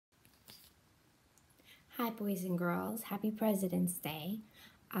Hi, boys and girls. Happy President's Day.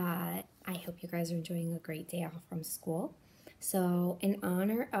 I hope you guys are enjoying a great day off from school. So, in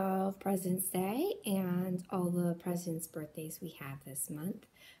honor of President's Day and all the presidents' birthdays we have this month,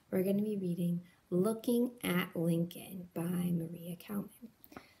 we're going to be reading Looking at Lincoln by Maria Kalman.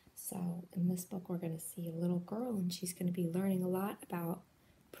 So, in this book, we're going to see a little girl, and she's going to be learning a lot about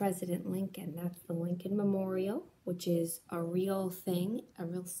President Lincoln. That's the Lincoln Memorial, which is a real thing, a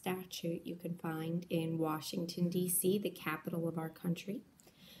real statue you can find in Washington, D.C., the capital of our country.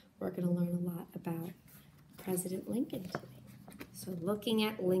 We're going to learn a lot about President Lincoln today. So, looking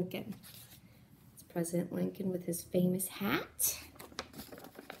at Lincoln. It's President Lincoln with his famous hat.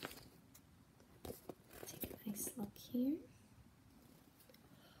 Take a nice look here.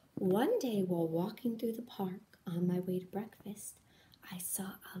 One day while walking through the park on my way to breakfast, I saw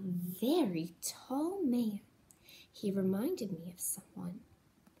a very tall man. He reminded me of someone,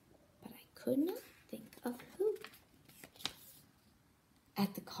 but I could not think of who.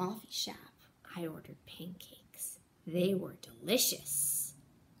 At the coffee shop, I ordered pancakes. They were delicious.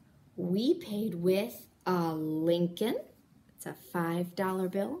 We paid with a Lincoln, it's a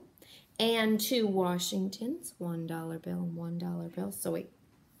 $5 bill, and 2 Washingtons, $1 bill and $1 bill. So wait,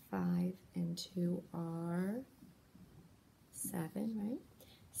 5 and 2 are 7, right?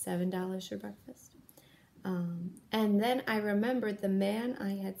 $7 for breakfast. And then I remembered the man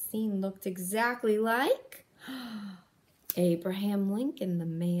I had seen looked exactly like Abraham Lincoln, the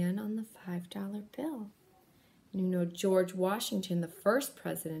man on the $5 bill. You know, George Washington, the first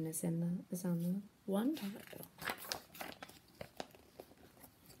president, is on the $1 bill.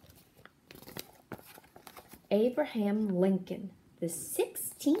 Abraham Lincoln, the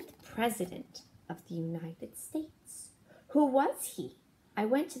 16th president of the United States. Who was he? I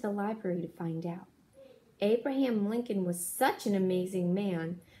went to the library to find out. Abraham Lincoln was such an amazing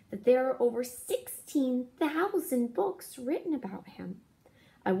man that there are over 16,000 books written about him.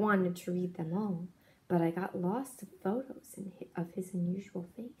 I wanted to read them all, but I got lost in photos of his unusual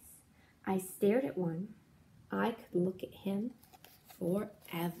face. I stared at one. I could look at him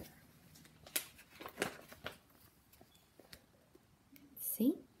forever.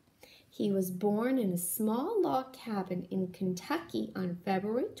 See? He was born in a small log cabin in Kentucky on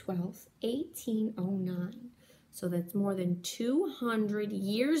February 12th, 1809. So that's more than 200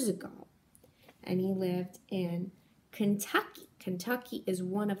 years ago. And he lived in Kentucky. Kentucky is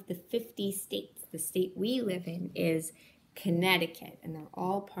one of the 50 states. The state we live in is Connecticut, and they're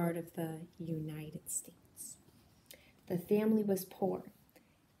all part of the United States. The family was poor.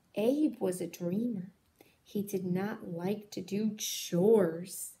 Abe was a dreamer. He did not like to do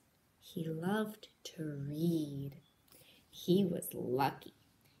chores. He loved to read. He was lucky.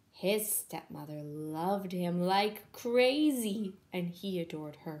 His stepmother loved him like crazy, and he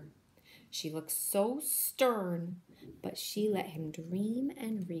adored her. She looked so stern, but she let him dream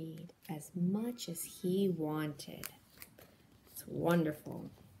and read as much as he wanted. It's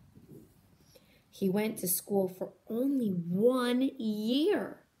wonderful. He went to school for only 1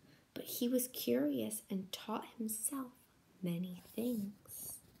 year, but he was curious and taught himself many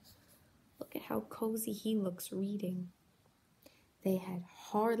things. Look at how cozy he looks reading. They had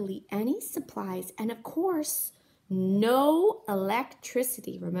hardly any supplies and, of course, no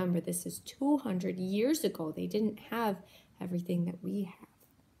electricity. Remember, this is 200 years ago. They didn't have everything that we have.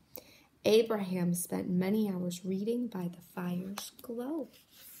 Abraham spent many hours reading by the fire's glow.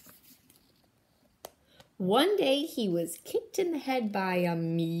 One day he was kicked in the head by a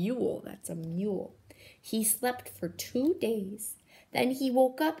mule. That's a mule. He slept for 2 days. Then he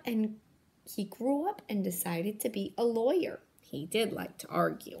woke up and he grew up and decided to be a lawyer. He did like to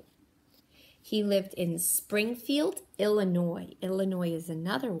argue. He lived in Springfield, Illinois. Illinois is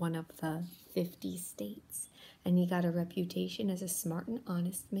another one of the 50 states. And he got a reputation as a smart and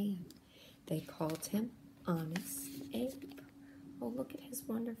honest man. They called him Honest Abe. Oh, look at his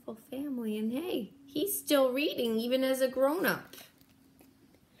wonderful family. And hey, he's still reading even as a grown-up.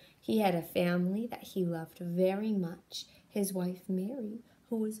 He had a family that he loved very much. His wife, Mary,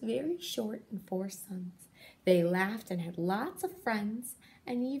 who was very short, and 4 sons. They laughed and had lots of friends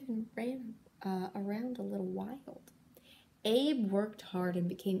and even ran around a little wild. Abe worked hard and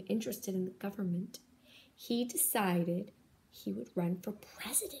became interested in the government. He decided he would run for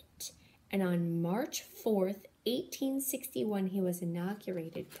president. And on March 4th, 1861, he was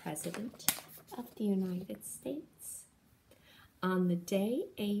inaugurated president of the United States. On the day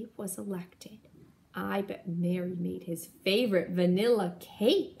Abe was elected, I bet Mary made his favorite vanilla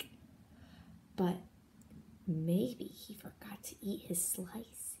cake. But maybe he forgot to eat his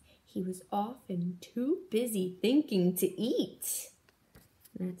slice. He was often too busy thinking to eat.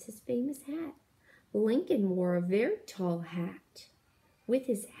 And that's his famous hat. Lincoln wore a very tall hat. With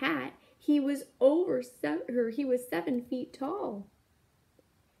his hat, he was 7 feet tall.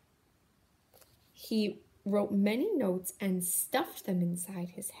 He wrote many notes and stuffed them inside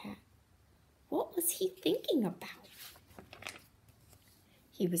his hat. What was he thinking about?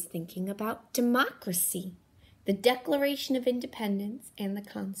 He was thinking about democracy, the Declaration of Independence, and the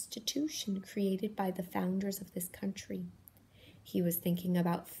Constitution created by the founders of this country. He was thinking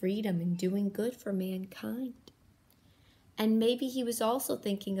about freedom and doing good for mankind. And maybe he was also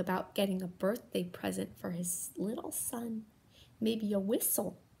thinking about getting a birthday present for his little son, maybe a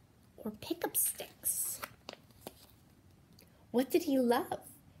whistle or pickup sticks. What did he love?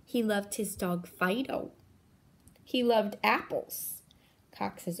 He loved his dog Fido. He loved apples.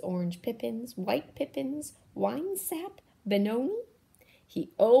 Cox's orange pippins, white pippins, wine sap, Benoni.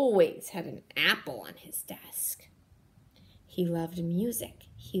 He always had an apple on his desk. He loved music.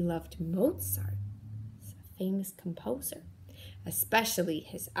 He loved Mozart, a famous composer, especially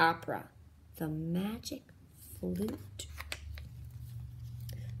his opera, The Magic Flute.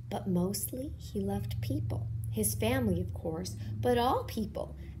 But mostly he loved people, his family, of course, but all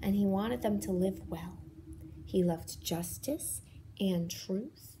people, and he wanted them to live well. He loved justice and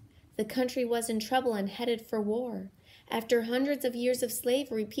truth. The country was in trouble and headed for war. After hundreds of years of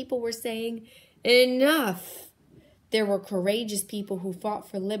slavery, people were saying, "Enough!" There were courageous people who fought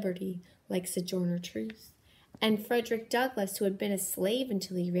for liberty, like Sojourner Truth, and Frederick Douglass, who had been a slave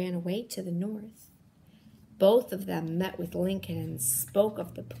until he ran away to the north. Both of them met with Lincoln and spoke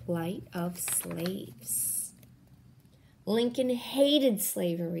of the plight of slaves. Lincoln hated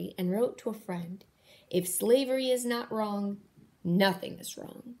slavery and wrote to a friend, "If slavery is not wrong, nothing is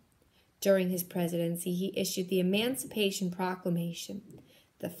wrong." During his presidency, he issued the Emancipation Proclamation,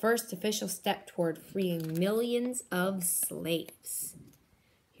 the first official step toward freeing millions of slaves.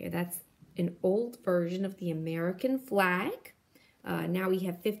 Here, that's an old version of the American flag. Now we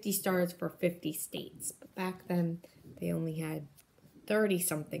have 50 stars for 50 states. But back then, they only had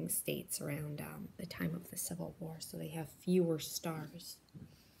 30-something states around the time of the Civil War, so they have fewer stars.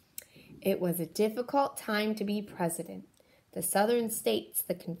 It was a difficult time to be president. The southern states,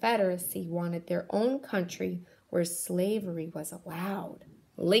 the Confederacy, wanted their own country where slavery was allowed.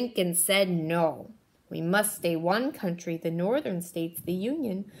 Lincoln said no. We must stay one country. The northern states, the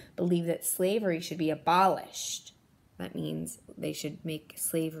Union, believed that slavery should be abolished. That means they should make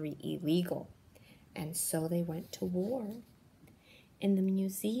slavery illegal. And so they went to war. In the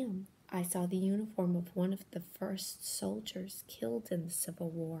museum, I saw the uniform of one of the first soldiers killed in the Civil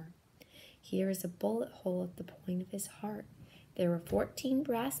War. Here is a bullet hole at the point of his heart. There were 14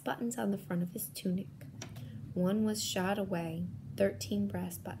 brass buttons on the front of his tunic. One was shot away. 13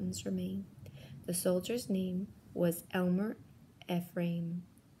 brass buttons remain. The soldier's name was Elmer Ephraim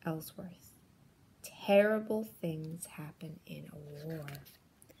Ellsworth. Terrible things happen in a war.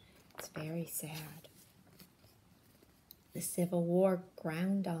 It's very sad. The Civil War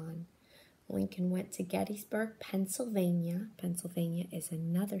ground on. Lincoln went to Gettysburg, Pennsylvania. Pennsylvania is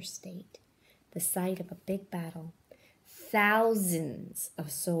another state, the site of a big battle. Thousands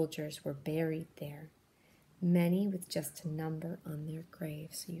of soldiers were buried there, many with just a number on their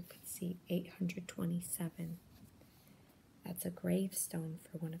graves. So you could see 827. That's a gravestone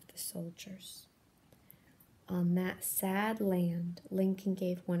for one of the soldiers. On that sad land, Lincoln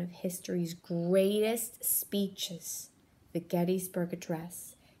gave one of history's greatest speeches, the Gettysburg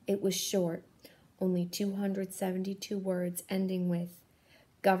Address. It was short, only 272 words, ending with,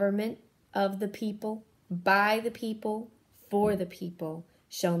 "Government of the people, by the people, for the people,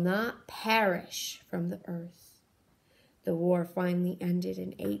 shall not perish from the earth." The war finally ended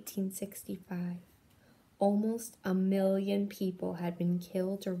in 1865. Almost 1 million people had been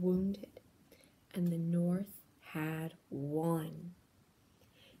killed or wounded, and the North had won.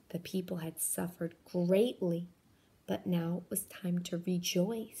 The people had suffered greatly, but now it was time to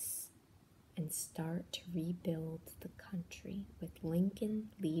rejoice and start to rebuild the country with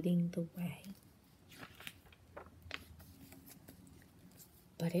Lincoln leading the way.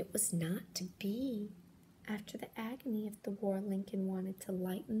 But it was not to be. After the agony of the war, Lincoln wanted to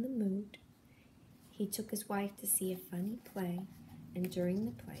lighten the mood. He took his wife to see a funny play, and during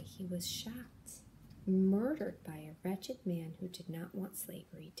the play he was shot, murdered by a wretched man who did not want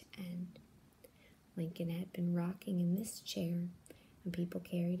slavery to end. Lincoln had been rocking in this chair, and people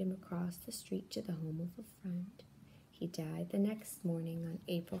carried him across the street to the home of a friend. He died the next morning on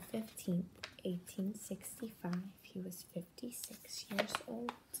April 15th, 1865. He was 56 years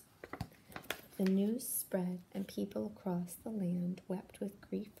old. The news spread, and people across the land wept with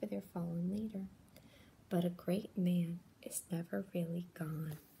grief for their fallen leader. But a great man is never really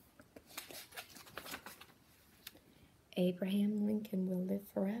gone. Abraham Lincoln will live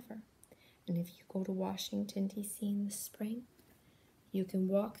forever. And if you go to Washington, D.C. in the spring, you can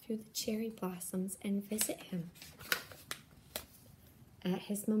walk through the cherry blossoms and visit him. At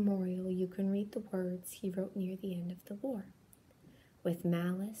his memorial, you can read the words he wrote near the end of the war. With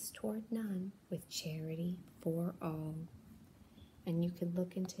malice toward none, with charity for all. And you can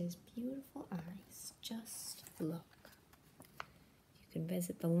look into his beautiful eyes. Just look. You can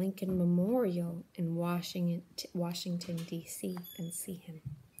visit the Lincoln Memorial in Washington, D.C. and see him.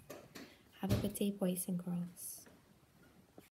 Have a good day, boys and girls.